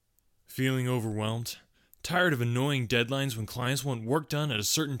Feeling overwhelmed? Tired of annoying deadlines when clients want work done at a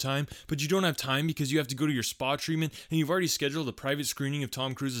certain time, but you don't have time because you have to go to your spa treatment and you've already scheduled a private screening of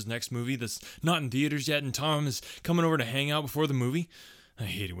Tom Cruise's next movie that's not in theaters yet and Tom is coming over to hang out before the movie? I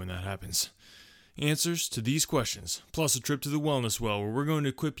hate it when that happens. Answers to these questions, plus a trip to the Wellness Well where we're going to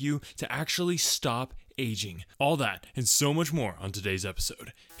equip you to actually stop aging. All that and so much more on today's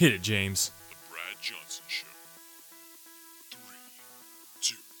episode. Hit it, James. The Brad Johnson Show. 3,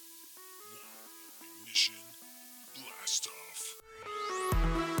 2, 1, ignition, blast off.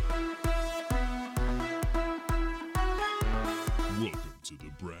 Welcome to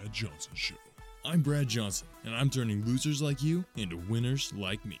the Brad Johnson Show. I'm Brad Johnson, and I'm turning losers like you into winners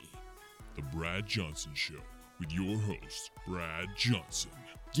like me. The Brad Johnson Show with your host, Brad Johnson.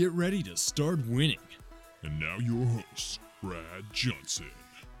 Get ready to start winning. And now your host, Brad Johnson.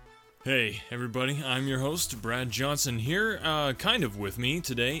 Hey everybody, I'm your host, Brad Johnson here. Kind of with me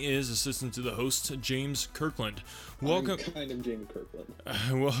today is assistant to the host, James Kirkland. Welcome. I'm kind of James Kirkland.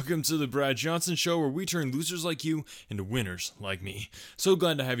 Welcome to the Brad Johnson Show, where we turn losers like you into winners like me. So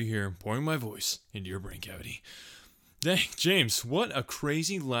glad to have you here, pouring my voice into your brain cavity. Dang, James, what a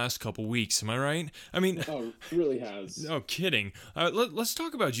crazy last couple weeks, am I right? I mean... Oh, it really has. No kidding. Let's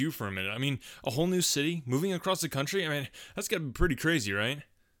talk about you for a minute. I mean, a whole new city, moving across the country, I mean, that's got to be pretty crazy, right?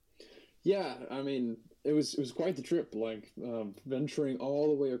 Yeah, I mean, it was quite the trip, like venturing all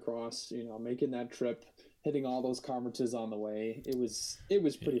the way across, making that trip, hitting all those conferences on the way. It was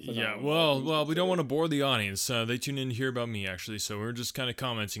pretty phenomenal. Yeah, well, we don't want to bore the audience. They tune in to hear about me, actually, so we're just kind of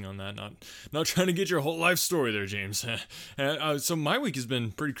commenting on that, not trying to get your whole life story there, James. So my week has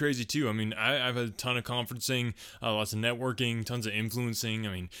been pretty crazy, too. I mean, I've had a ton of conferencing, lots of networking, tons of influencing,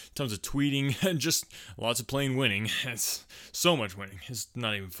 I mean, tons of tweeting, and just lots of plain winning. It's so much winning. It's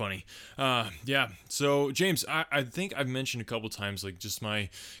not even funny. Yeah, so, James, I think I've mentioned a couple times, like, just my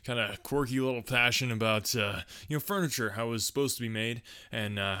kind of quirky little passion about furniture, how it was supposed to be made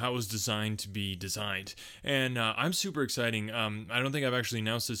and how it was designed to be designed. And I'm super exciting. I don't think I've actually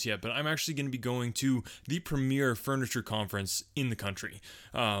announced this yet, but I'm actually going to be going to the premier furniture conference in the country.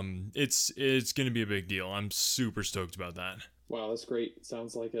 It's going to be a big deal. I'm super stoked about that. Wow, that's great.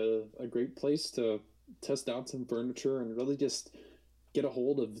 Sounds like a great place to test out some furniture and really just get a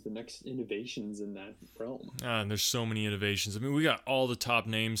hold of the next innovations in that realm. And there's so many innovations. I mean, we got all the top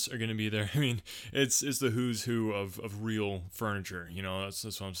names are going to be there. I mean, it's the who's who of real furniture. That's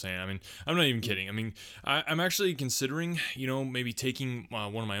what I'm saying. I mean, I'm not even kidding. I mean, I'm actually considering, maybe taking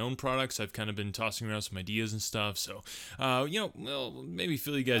one of my own products. I've kind of been tossing around some ideas and stuff. So, maybe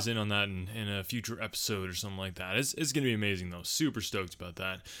fill you guys in on that in a future episode or something like that. It's going to be amazing, though. Super stoked about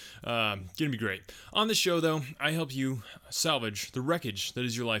that. Going to be great. On the show, though, I help you salvage the wreckage that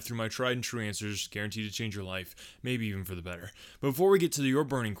is your life through my tried and true answers, guaranteed to change your life, maybe even for the better. But before we get to your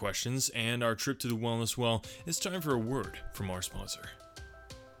burning questions and our trip to the Wellness Well, it's time for a word from our sponsor.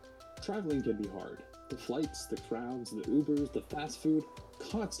 Traveling can be hard. The flights, the crowds, the Ubers, the fast food,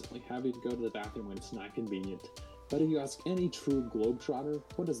 constantly having to go to the bathroom when it's not convenient. But if you ask any true globetrotter,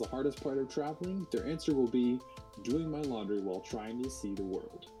 what is the hardest part of traveling? Their answer will be, doing my laundry while trying to see the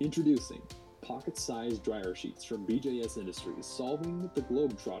world. Introducing pocket-sized dryer sheets from BJS Industries, solving the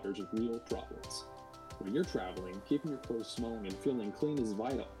globetrotters' real problems. When you're traveling, keeping your clothes smelling and feeling clean is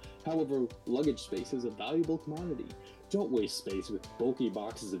vital. However, luggage space is a valuable commodity. Don't waste space with bulky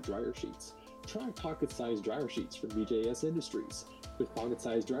boxes of dryer sheets. Try pocket-sized dryer sheets from BJS Industries. With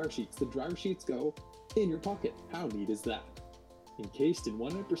pocket-sized dryer sheets, the dryer sheets go in your pocket. How neat is that? Encased in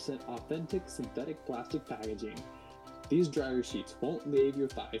 100% authentic synthetic plastic packaging, these dryer sheets won't leave your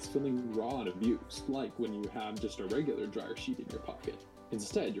thighs feeling raw and abused, like when you have just a regular dryer sheet in your pocket.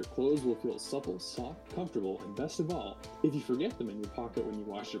 Instead, your clothes will feel supple, soft, comfortable, and best of all, if you forget them in your pocket when you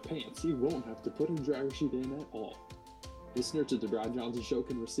wash your pants, you won't have to put a dryer sheet in at all. Listeners to The Brad Johnson Show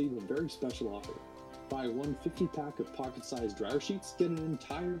can receive a very special offer. Buy one 50-pack of pocket-sized dryer sheets, get an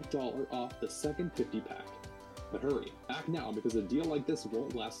entire $1 off the second 50-pack. But hurry, act now because a deal like this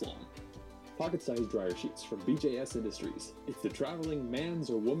won't last long. Pocket-sized dryer sheets from BJS Industries. It's the traveling man's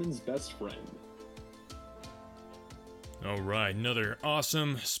or woman's best friend. All right, another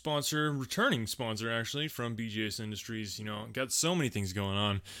awesome sponsor, returning sponsor actually, from BJS Industries. Got so many things going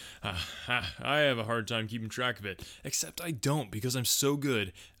on. I have a hard time keeping track of it, except I don't because I'm so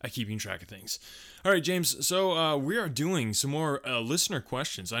good at keeping track of things. All right, James, so we are doing some more listener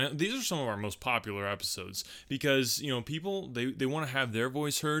questions. These are some of our most popular episodes because, people, they want to have their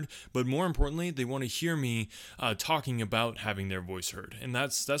voice heard, but more importantly, they want to hear me talking about having their voice heard, and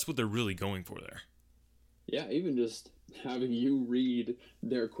that's what they're really going for there. Yeah, even just Having you read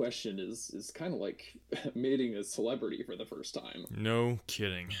their question is kind of like meeting a celebrity for the first time. No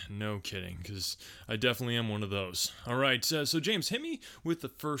kidding. No kidding. Because I definitely am one of those. All right. So, James, hit me with the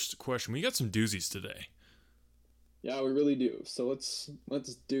first question. We got some doozies today. Yeah, we really do. So let's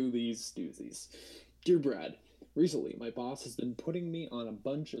do these doozies. Dear Brad, recently my boss has been putting me on a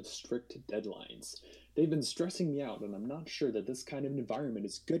bunch of strict deadlines. They've been stressing me out, and I'm not sure that this kind of environment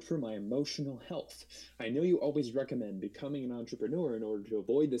is good for my emotional health. I know you always recommend becoming an entrepreneur in order to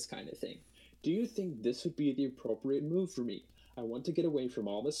avoid this kind of thing. Do you think this would be the appropriate move for me? I want to get away from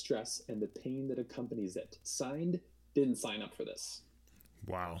all the stress and the pain that accompanies it. Signed, didn't sign up for this.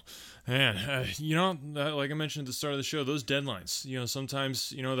 Wow, man. Like I mentioned at the start of the show, those deadlines.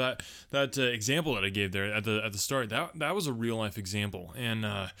 Sometimes that example that I gave there at the start, that was a real life example, and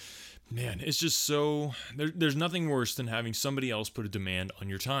man, it's just so there's nothing worse than having somebody else put a demand on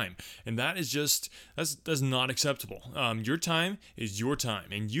your time, and that is just that's not acceptable. Your time is your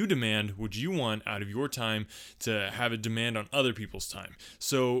time, and you demand what you want out of your time to have a demand on other people's time.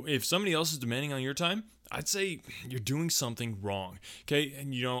 So if somebody else is demanding on your time, I'd say you're doing something wrong. Okay.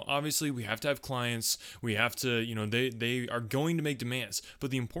 And, obviously we have to have clients. We have to, they are going to make demands.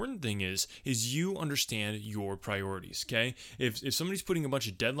 But the important thing is you understand your priorities. Okay. If somebody's putting a bunch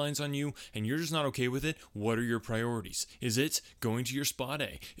of deadlines on you and you're just not okay with it, what are your priorities? Is it going to your spa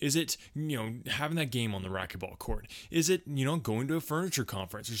day? Is it, having that game on the racquetball court? Is it, going to a furniture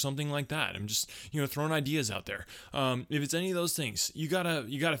conference or something like that? I'm just, throwing ideas out there. If it's any of those things, you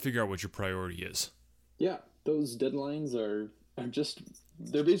gotta figure out what your priority is. Yeah, those deadlines are just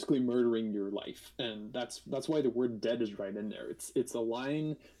they're basically murdering your life, and that's why the word dead is right in there. It's a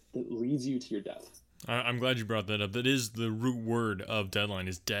line that leads you to your death. I'm glad you brought that up. That is the root word of deadline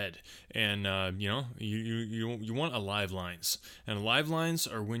is dead, and you want alive lines, and alive lines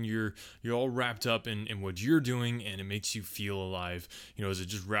are when you're all wrapped up in what you're doing, and it makes you feel alive. As it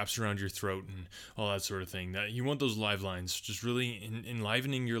just wraps around your throat and all that sort of thing. That you want those live lines, just really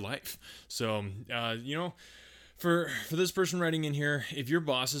enlivening your life. So For this person writing in here, if your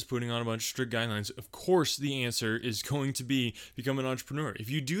boss is putting on a bunch of strict guidelines, of course the answer is going to be become an entrepreneur.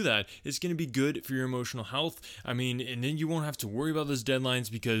 If you do that, it's going to be good for your emotional health. And then you won't have to worry about those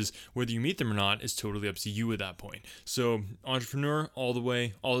deadlines because whether you meet them or not is totally up to you at that point. So entrepreneur all the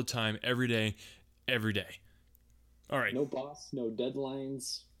way, all the time, every day, every day. All right. No boss, no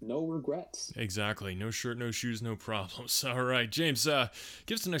deadlines, no regrets. Exactly. No shirt, no shoes, no problems. All right, James,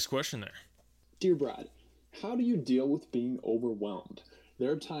 give us the next question there. Dear Brad, how do you deal with being overwhelmed? There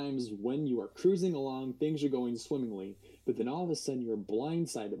are times when you are cruising along, things are going swimmingly, but then all of a sudden you're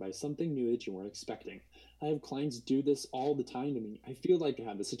blindsided by something new that you weren't expecting. I have clients do this all the time to me. I feel like I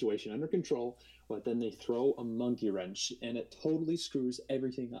have the situation under control, but then they throw a monkey wrench and it totally screws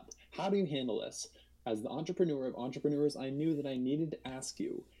everything up. How do you handle this? As the entrepreneur of entrepreneurs, I knew that I needed to ask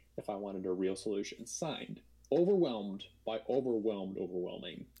you if I wanted a real solution. Signed, overwhelmed by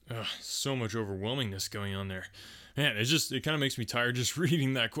overwhelming. So much overwhelmingness going on there. Man, it kind of makes me tired just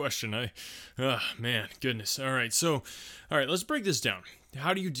reading that question. Man, goodness. All right, let's break this down.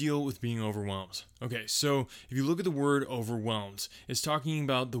 How do you deal with being overwhelmed? Okay, so if you look at the word overwhelmed, it's talking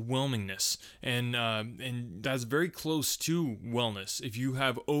about the whelmingness, and that's very close to wellness. If you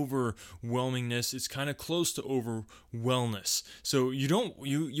have overwhelmingness, it's kind of close to overwellness. So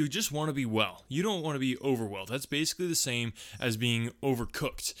you just want to be well. You don't want to be overwhelmed. That's basically the same as being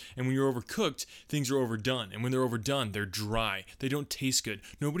overcooked. And when you're overcooked, things are overdone. And when they're overdone, they're dry. They don't taste good.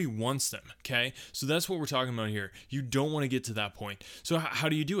 Nobody wants them, okay? So that's what we're talking about here. You don't want to get to that point. So how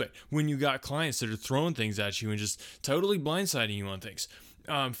do you do it? When you got clients that are throwing things at you and just totally blindsiding you on things.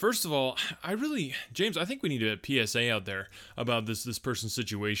 First of all, James, I think we need a PSA out there about this person's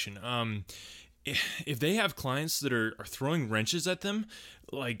situation. If they have clients that are throwing wrenches at them,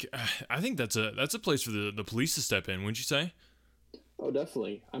 I think that's a place for the police to step in, wouldn't you say? Oh,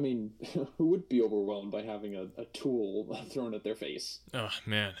 definitely. I mean, who would be overwhelmed by having a tool thrown at their face? Oh,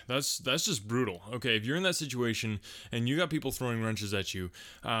 man, that's just brutal. Okay, if you're in that situation and you got people throwing wrenches at you,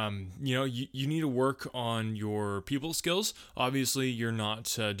 you need to work on your people skills. Obviously, you're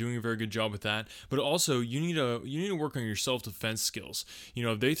not doing a very good job with that. But also, you need to work on your self-defense skills.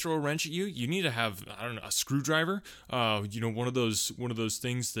 If they throw a wrench at you, you need to have, I don't know, a screwdriver. One of those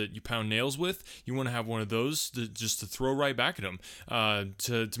things that you pound nails with. You want to have one of those just to throw right back at them.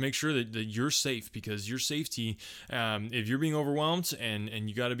 To make sure that you're safe, because your safety, if you're being overwhelmed and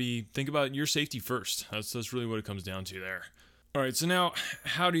you got to think about your safety first. That's really what it comes down to there. All right, so now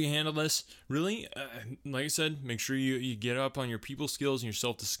how do you handle this? Really, like I said, make sure you get up on your people skills and your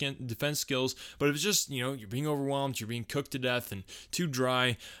self-defense skills. But if it's just, you're being overwhelmed, you're being cooked to death and too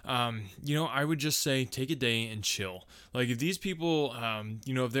dry, I would just say take a day and chill. Like if these people,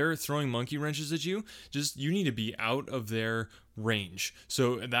 if they're throwing monkey wrenches at you, you need to be out of their range.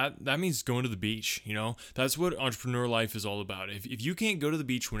 So that means going to the beach. That's what entrepreneur life is all about. If you can't go to the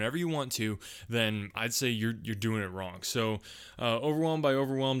beach whenever you want to, then I'd say you're doing it wrong. So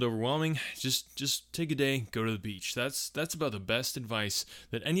overwhelming, just take a day, go to the beach. That's about the best advice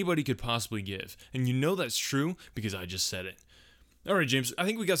that anybody could possibly give, and that's true because I just said it. All right, James, I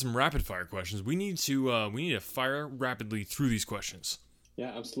think we got some rapid fire questions. We need to fire rapidly through these questions.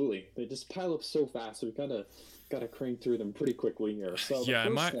 Yeah, absolutely. They just pile up so fast, so we gotta crank through them pretty quickly here. So yeah,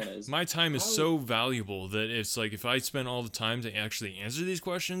 my time is so valuable that it's like if I spent all the time to actually answer these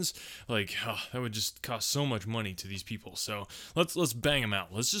questions, that would just cost so much money to these people. So let's bang them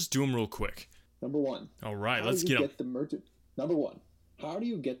out. Let's just do them real quick. Number one. All right, let's get them. Number one. How do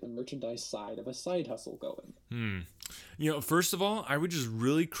you get the merchandise side of a side hustle going? First of all, I would just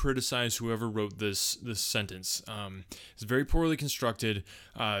really criticize whoever wrote this sentence. It's very poorly constructed.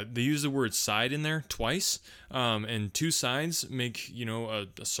 They use the word side in there twice, and two sides make, a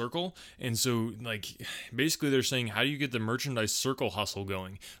circle. And so, basically they're saying, how do you get the merchandise circle hustle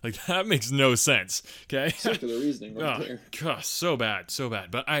going? That makes no sense, okay? Circular reasoning right there. Gosh, so bad.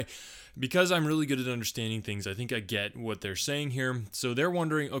 But because I'm really good at understanding things, I think I get what they're saying here. So they're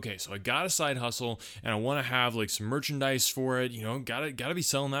wondering, okay, so I got a side hustle and I want to have some merchandise for it, gotta be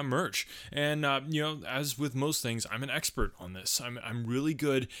selling that merch. And, as with most things, I'm an expert on this. I'm really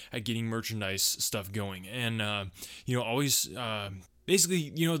good at getting merchandise stuff going and, always,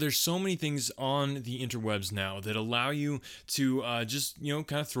 basically, there's so many things on the interwebs now that allow you to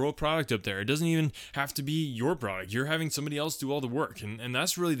kind of throw a product up there. It doesn't even have to be your product. You're having somebody else do all the work. And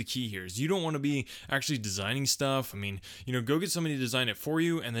that's really the key here is you don't want to be actually designing stuff. I mean, go get somebody to design it for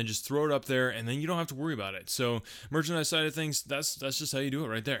you and then just throw it up there and then you don't have to worry about it. So merchandise side of things, that's just how you do it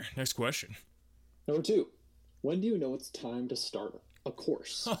right there. Next question. Number two, when do you know it's time to start a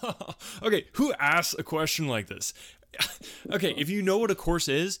course? Okay, who asks a question like this? Okay, if you know what a course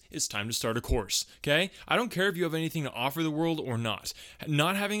is, it's time to start a course, okay? I don't care if you have anything to offer the world or not.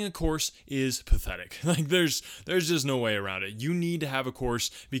 Not having a course is pathetic. There's just no way around it. You need to have a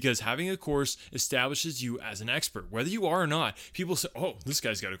course because having a course establishes you as an expert. Whether you are or not, people say, oh, this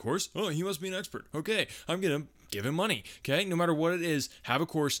guy's got a course. Oh, he must be an expert. Okay, I'm going to give him money, okay? No matter what it is, have a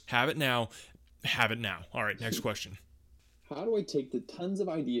course, have it now. All right, next question. How do I take the tons of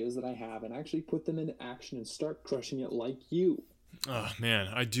ideas that I have and actually put them into action and start crushing it like you? Oh, man,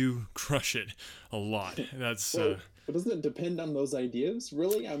 I do crush it a lot. That's but doesn't it depend on those ideas,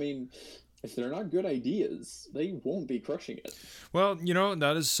 really? I mean, if they're not good ideas, they won't be crushing it. Well,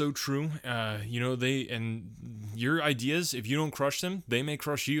 that is so true. Your ideas, if you don't crush them, they may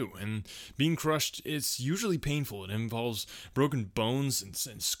crush you. And being crushed, it's usually painful. It involves broken bones and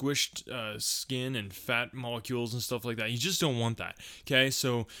squished skin and fat molecules and stuff like that. You just don't want that. Okay,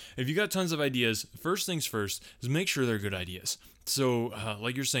 so if you got tons of ideas, first things first is make sure they're good ideas. So,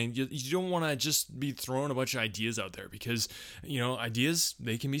 like you're saying, you don't want to just be throwing a bunch of ideas out there because, ideas,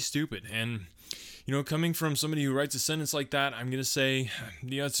 they can be stupid. And, coming from somebody who writes a sentence like that, I'm going to say,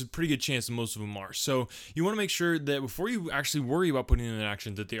 it's a pretty good chance that most of them are. So, you want to make sure that before you actually worry about putting them in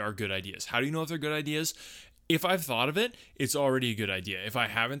action, that they are good ideas. How do you know if they're good ideas? If I've thought of it, it's already a good idea. If I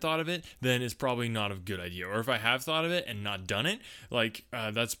haven't thought of it, then it's probably not a good idea. Or if I have thought of it and not done it,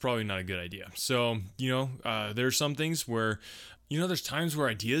 that's probably not a good idea. So, there are some things where there's times where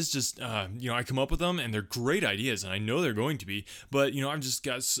ideas just, I come up with them and they're great ideas and I know they're going to be, but, I've just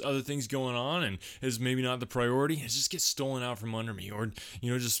got other things going on and it's maybe not the priority. It just gets stolen out from under me or,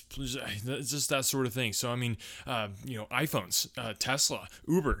 it's just that sort of thing. So, I mean, iPhones, Tesla,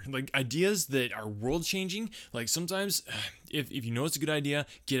 Uber, ideas that are world changing. Sometimes if you know it's a good idea,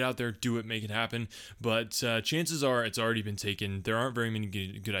 get out there, do it, make it happen. But chances are it's already been taken. There aren't very many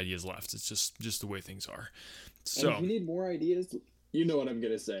good ideas left. It's just the way things are. So, and if you need more ideas, you know what I'm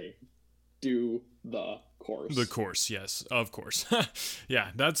going to say. Do the course. The course, yes, of course. Yeah,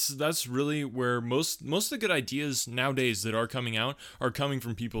 that's really where most of the good ideas nowadays that are coming out are coming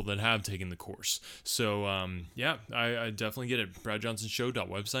from people that have taken the course. So, I definitely get it.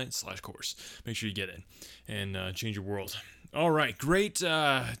 BradJohnsonShow.website/course. Make sure you get it and change your world. All right, great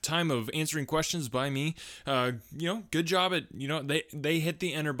time of answering questions by me. Good job at, they hit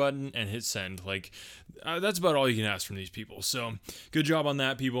the enter button and hit send. That's about all you can ask from these people. So good job on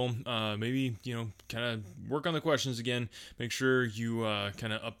that, people. Maybe, kind of work on the questions again. Make sure you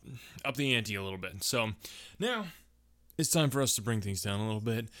kind of up the ante a little bit. So now It's time for us to bring things down a little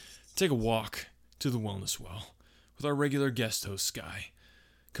bit. Take a walk to the wellness well with our regular guest host, Sky.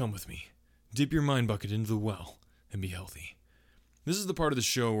 Come with me. Dip your mind bucket into the well and be healthy. This is the part of the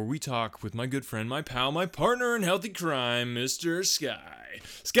show where we talk with my good friend, my pal, my partner in healthy crime, Mr. Sky.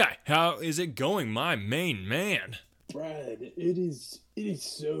 Sky, how is it going, my main man? Brad, it is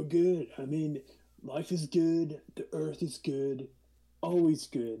so good. I mean, life is good, the earth is good, always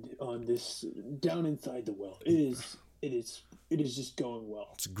good on this down inside the well. It is just going well.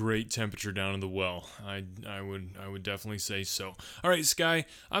 It's a great temperature down in the well. I would definitely say so. All right, Sky,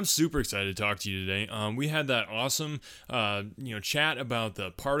 I'm super excited to talk to you today. We had that awesome chat about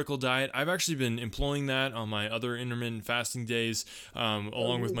the particle diet. I've actually been employing that on my other intermittent fasting days,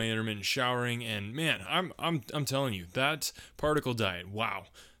 along with my intermittent showering. And man, I'm telling you, that particle diet, wow.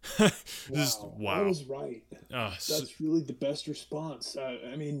 Just wow. I was right. That's really the best response.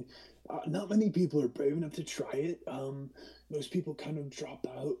 I mean, not many people are brave enough to try it. Most people kind of drop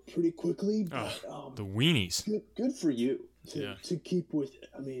out pretty quickly. But, the weenies. Good for you to keep with it.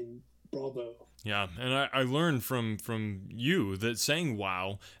 I mean, bravo. Yeah, and I learned from you that saying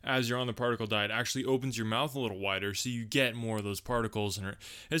wow as you're on the particle diet actually opens your mouth a little wider so you get more of those particles. And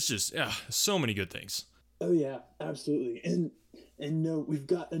it's just, so many good things. Oh, yeah, absolutely. And no, we've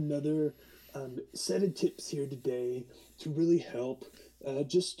got another set of tips here today to really help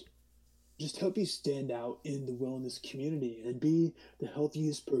just help you stand out in the wellness community and be the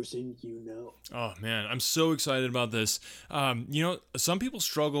healthiest person you know. Oh man, I'm so excited about this. Some people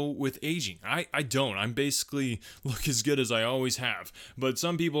struggle with aging. I don't. I'm basically look as good as I always have. But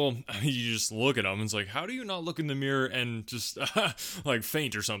some people, you just look at them and it's like, how do you not look in the mirror and just like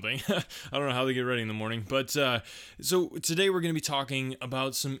faint or something? I don't know how they get ready in the morning. But so today we're going to be talking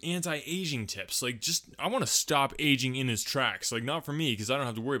about some anti-aging tips. Like I want to stop aging in its tracks. Like not for me because I don't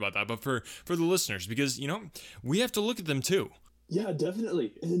have to worry about that, but for the listeners, because we have to look at them too. Yeah,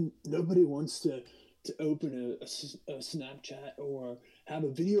 definitely. And nobody wants to open a Snapchat or have a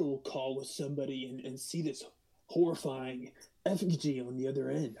video call with somebody and see this horrifying effigy on the other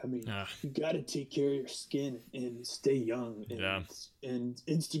end. I mean, you got to take care of your skin and stay young and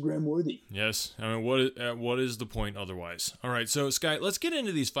Instagram worthy. Yes. I mean, what is the point otherwise? All right. So Sky, let's get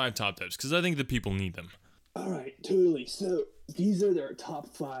into these 5 top tips because I think the people need them. All right. Totally. So these are their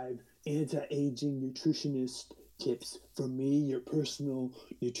top 5 anti-aging nutritionist tips from me, your personal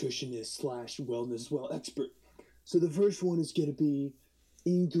nutritionist / wellness well expert. So the first one is going to be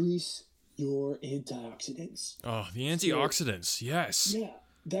increase your antioxidants. Oh, the antioxidants. Yes. Yeah,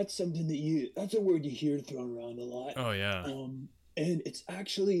 that's something that's a word you hear thrown around a lot. Oh yeah. And it's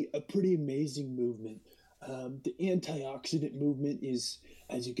actually a pretty amazing movement. The antioxidant movement is,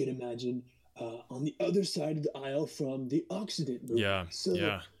 as you can imagine, on the other side of the aisle from the oxidant movement. Yeah.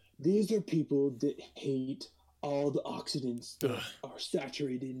 So these are people that hate all the oxidants that are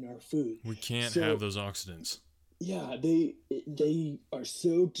saturated in our food. We can't have those oxidants. Yeah, they are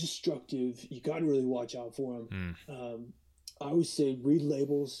so destructive. You got to really watch out for them. I always say read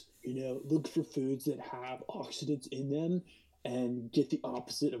labels. Look for foods that have oxidants in them, and get the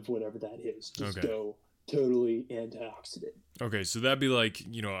opposite of whatever that is. Just go totally antioxidant. Okay, so that'd be like,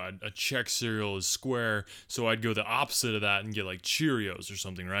 a Chex cereal is square, so I'd go the opposite of that and get like Cheerios or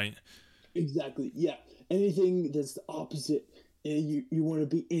something, right? Exactly, yeah. Anything that's the opposite, you want to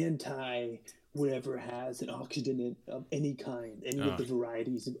be anti whatever has an oxidant of any kind, any of the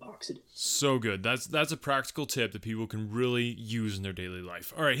varieties of oxidants. So good. That's a practical tip that people can really use in their daily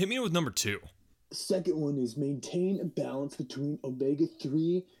life. All right, hit me with number 2. The second one is maintain a balance between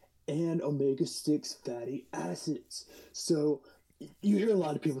omega-3 and omega-6 fatty acids. So you hear a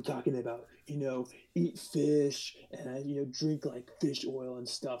lot of people talking about, eat fish and, drink like fish oil and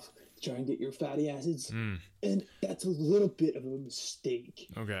stuff to try and get your fatty acids. And that's a little bit of a mistake.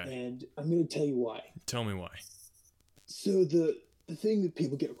 Okay. And I'm going to tell you why. Tell me why. So the thing that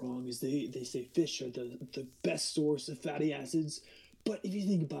people get wrong is they say fish are the best source of fatty acids. But if you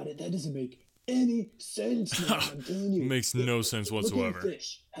think about it, that doesn't make any sense, man. I'm telling you. It makes no sense whatsoever. Look at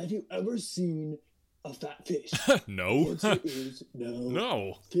fish. Have you ever seen a fat fish? No. The answer is no.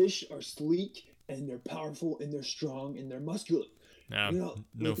 No. Fish are sleek and they're powerful and they're strong and they're muscular. No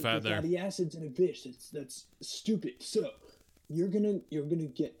fat there. Fatty acids in a fish. That's stupid. So you're gonna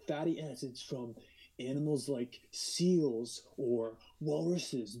get fatty acids from animals like seals or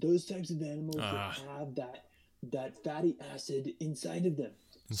walruses. Those types of animals that have that fatty acid inside of them.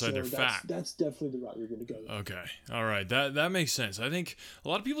 inside their fat. That's definitely the route you're going to go with. Okay. All right. That makes sense. I think a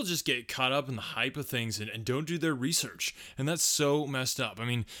lot of people just get caught up in the hype of things and don't do their research. And that's so messed up. I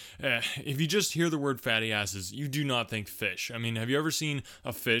mean, if you just hear the word fatty acids, you do not think fish. I mean, have you ever seen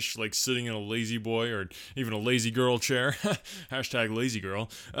a fish like sitting in a lazy boy or even a lazy girl chair? Hashtag lazy girl.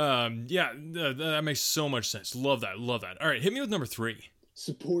 That makes so much sense. Love that. Love that. All right. Hit me with number 3.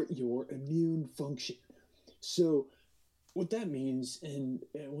 Support your immune function. So what that means, and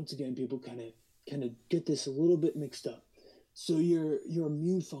once again, people kind of get this a little bit mixed up. So your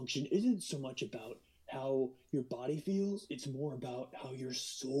immune function isn't so much about how your body feels; it's more about how your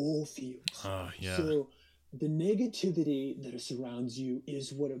soul feels. Yeah. So the negativity that surrounds you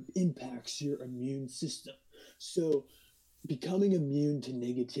is what impacts your immune system. So becoming immune to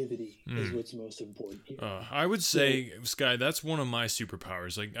negativity is what's most important here. I would say, Sky, that's one of my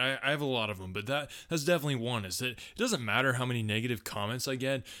superpowers. Like, I have a lot of them, but that's definitely one. Is that it doesn't matter how many negative comments I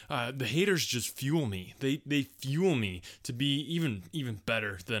get. The haters just fuel me. They fuel me to be even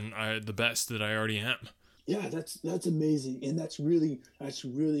better than the best that I already am. Yeah, that's amazing, and that's really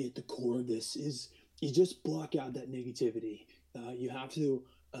at the core of this. Is you just block out that negativity. You have to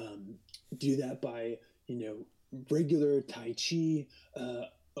do that by regular Tai Chi,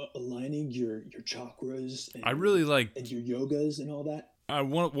 aligning your chakras. And, I really like and your yogas and all that.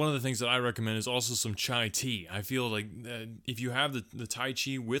 One of the things that I recommend is also some chai tea. I feel like if you have the Tai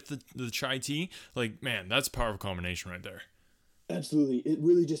Chi with the chai tea, like, man, that's a powerful combination right there. Absolutely. It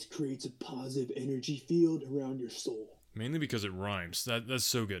really just creates a positive energy field around your soul. Mainly because it rhymes. That's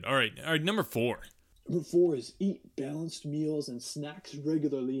so good. All right, number 4. Number 4 is eat balanced meals and snacks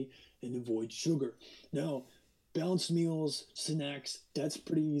regularly and avoid sugar. Now, balanced meals, snacks, that's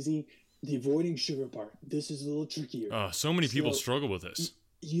pretty easy. The avoiding sugar part, this is a little trickier. So many people struggle with this.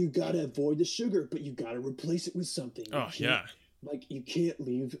 You gotta avoid the sugar, but you gotta replace it with something. Yeah. Like, you can't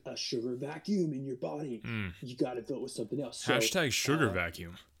leave a sugar vacuum in your body. You gotta fill it with something else. So, Hashtag sugar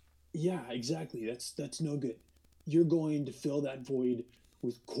vacuum. Yeah, exactly. That's no good. You're going to fill that void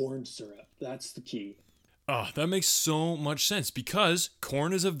with corn syrup. That's the key. That makes so much sense because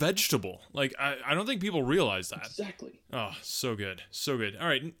corn is a vegetable. Like, I don't think people realize that. Exactly. Oh, so good. So good. All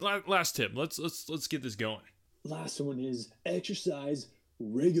right, last tip. Let's get this going. Last one is exercise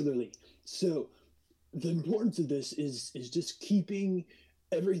regularly. So the importance of this is just keeping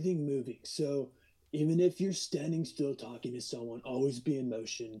everything moving. So even if you're standing still talking to someone, always be in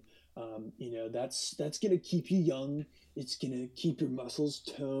motion. That's going to keep you young. It's going to keep your muscles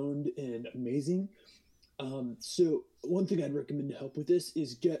toned and amazing. So one thing I'd recommend to help with this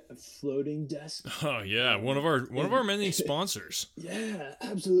is get a floating desk. Oh yeah, one of our many sponsors. Yeah,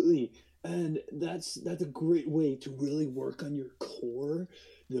 absolutely. And that's a great way to really work on your core,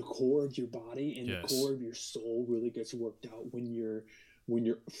 the core of your body, and the core of your soul really gets worked out when you're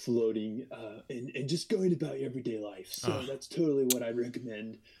floating and just going about your everyday life. So that's totally what I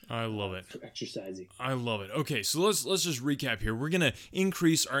recommend. I love it. For exercising. I love it. Okay, so let's just recap here. We're gonna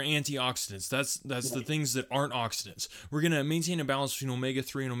increase our antioxidants. That's the things that aren't oxidants. We're gonna maintain a balance between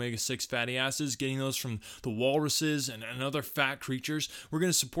omega-3 and omega-6 fatty acids, getting those from the walruses and other fat creatures. We're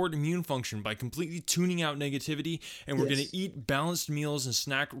gonna support immune function by completely tuning out negativity, and we're gonna eat balanced meals and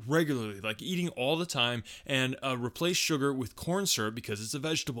snack regularly, like eating all the time, and replace sugar with corn syrup because it's a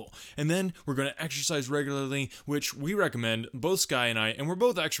vegetable. And then we're gonna exercise regularly, which we recommend, both Sky and I, and we're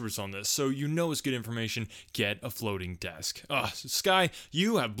both experts on this, so it's good information. Get a floating desk. Sky,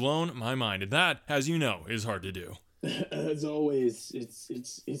 you have blown my mind, and that, as you know, is hard to do. As always,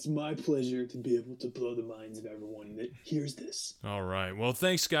 it's my pleasure to be able to blow the minds of everyone that hears this. All right. Well,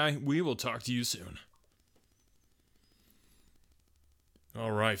 thanks, Sky. We will talk to you soon.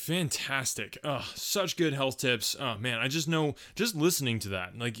 All right, fantastic. Such good health tips. Oh, man, I just know, just listening to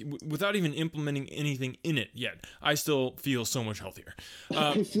that, like, without even implementing anything in it yet, I still feel so much healthier.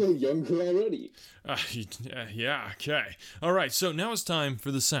 I feel younger already. Yeah, okay. All right, so now it's time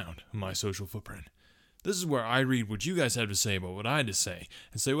for the sound of my social footprint. This is where I read what you guys have to say about what I had to say,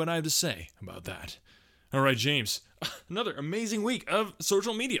 and say what I have to say about that. All right, James, another amazing week of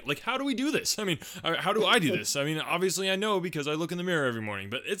social media. Like, how do we do this? I mean, how do I do this? I mean, obviously I know because I look in the mirror every morning,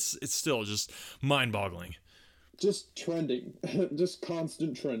 but it's still just mind-boggling. Just trending. Just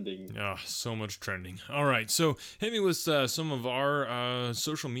constant trending. So much trending. All right, so hit me with some of our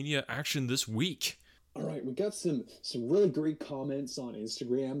social media action this week. All right, we got some really great comments on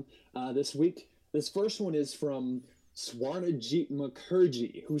Instagram this week. This first one is from Swarnajit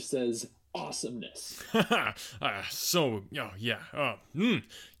Mukherjee, who says, awesomeness.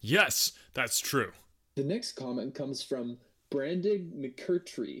 Yes, that's true. The next comment comes from Brandon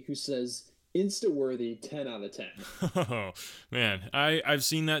McCurtree, who says, Insta-worthy 10 out of 10. Oh man, I've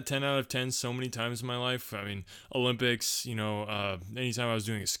seen that 10 out of 10 so many times in my life. I mean, Olympics, anytime I was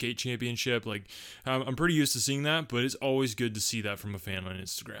doing a skate championship, like I'm pretty used to seeing that, but it's always good to see that from a fan on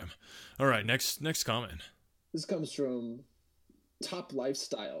Instagram. All right, next comment. This comes from Top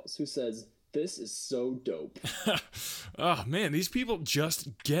Lifestyles, who says, "This is so dope." Oh man, these people just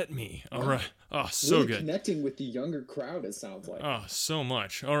get me. All right. Oh, so really good. Connecting with the younger crowd, it sounds like. Oh, so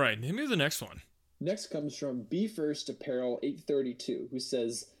much. All right, hit me with the next one. Next comes from Be First Apparel 832, who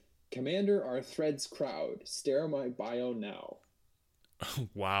says, "Commander, our threads crowd. Stare my bio now."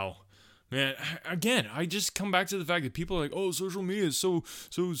 Wow. Man, again, I just come back to the fact that people are like, oh, social media is so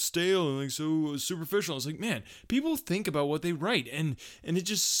stale and like so superficial. It's like, man, people think about what they write and it's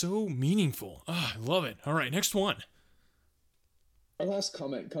just so meaningful. Ah, I love it. All right, next one. Our last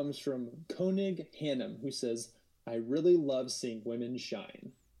comment comes from Koenig Hannum, who says, "I really love seeing women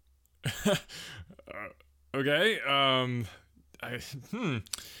shine." Okay.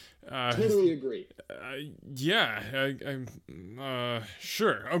 Totally agree.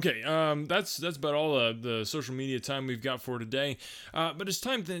 Sure. Okay. That's about all the social media time we've got for today. But it's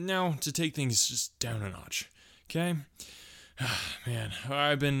time now to take things just down a notch. Okay. Man,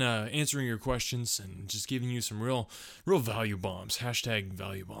 I've been answering your questions and just giving you some real value bombs.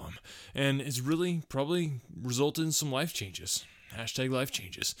 #ValueBomb. And it's really probably resulted in some life changes.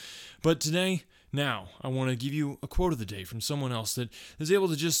 #LifeChanges. But today, now, I want to give you a quote of the day from someone else that is able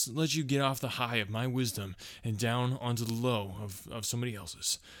to just let you get off the high of my wisdom and down onto the low of somebody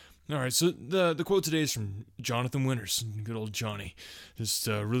else's. All right, so the quote today is from Jonathan Winters, good old Johnny. Just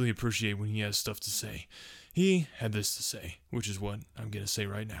really appreciate when he has stuff to say. He had this to say, which is what I'm going to say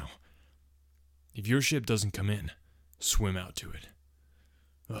right now. If your ship doesn't come in, swim out to it.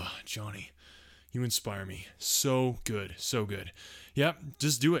 Oh, Johnny, you inspire me. So good, so good. Yep,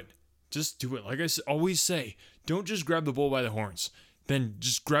 just do it. Just do it. Like I always say, don't just grab the bull by the horns. Then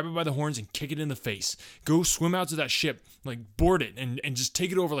just grab it by the horns and kick it in the face. Go swim out to that ship, like board it, and just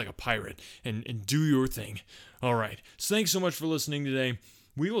take it over like a pirate and do your thing. All right. So thanks so much for listening today.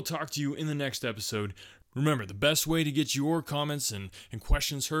 We will talk to you in the next episode. Remember, the best way to get your comments and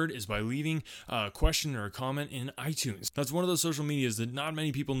questions heard is by leaving a question or a comment in iTunes. That's one of those social medias that not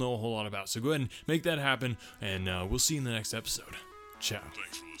many people know a whole lot about. So go ahead and make that happen, and we'll see you in the next episode. Ciao.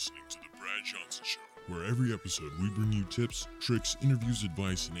 Thanks for listening to The Brad Johnson Show, where every episode we bring you tips, tricks, interviews,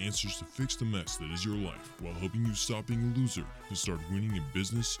 advice, and answers to fix the mess that is your life while helping you stop being a loser and start winning in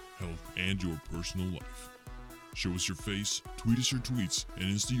business, health, and your personal life. Show us your face, tweet us your tweets, and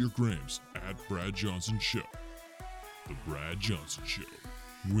Insta your grams at Brad Johnson Show. The Brad Johnson Show.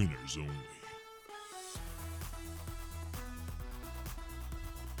 Winners only.